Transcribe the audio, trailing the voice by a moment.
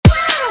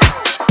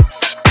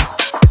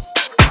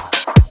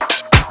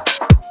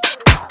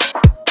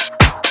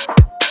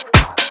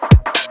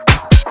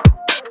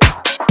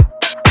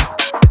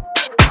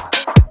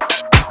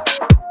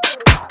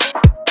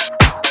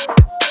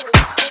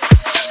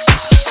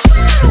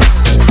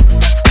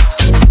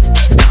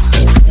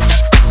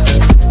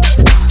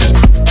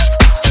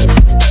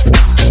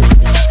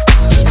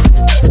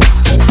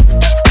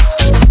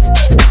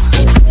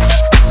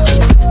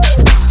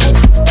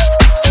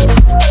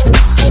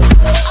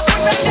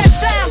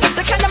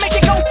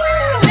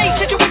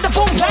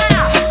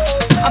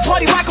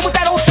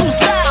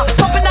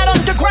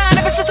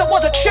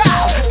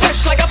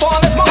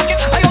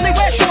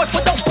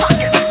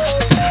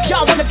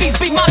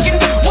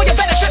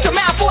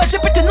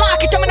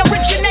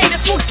originator,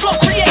 smooth flow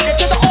creator.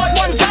 To the odd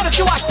ones out as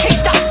you are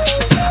kicked up.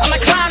 I'm a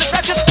clown, it's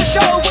not just for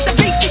show. With the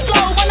beastie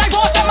flow, when I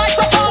roar the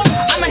microphone,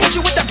 I'ma hit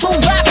you with the boom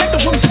rap, make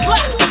the room slap.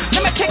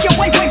 Let me take you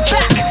way, way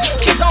back.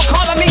 Kids all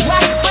calling me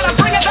whack, but I'm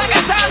bringing back a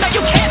sound that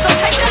you can't, so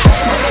take that.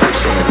 Off my face,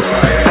 don't know where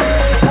I am.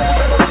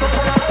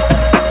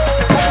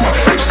 Off my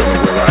face, don't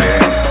know where I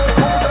am.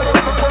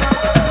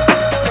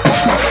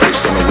 Off my face,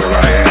 don't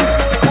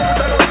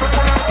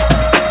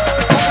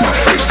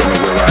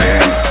know where I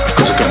am.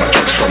 Cause I got my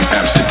drugs from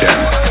Amsterdam,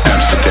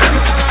 Amsterdam,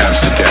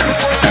 Amsterdam,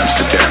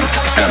 Amsterdam,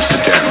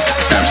 Amsterdam,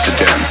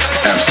 Amsterdam,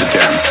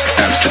 Amsterdam,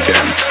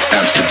 Amsterdam,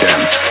 Amsterdam,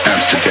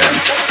 Amsterdam,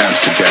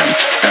 Amsterdam,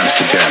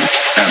 Amsterdam,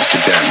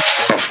 Amsterdam.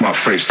 Off my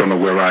face, don't know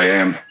where I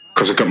am.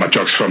 Cause I got my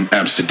drugs from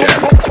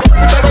Amsterdam.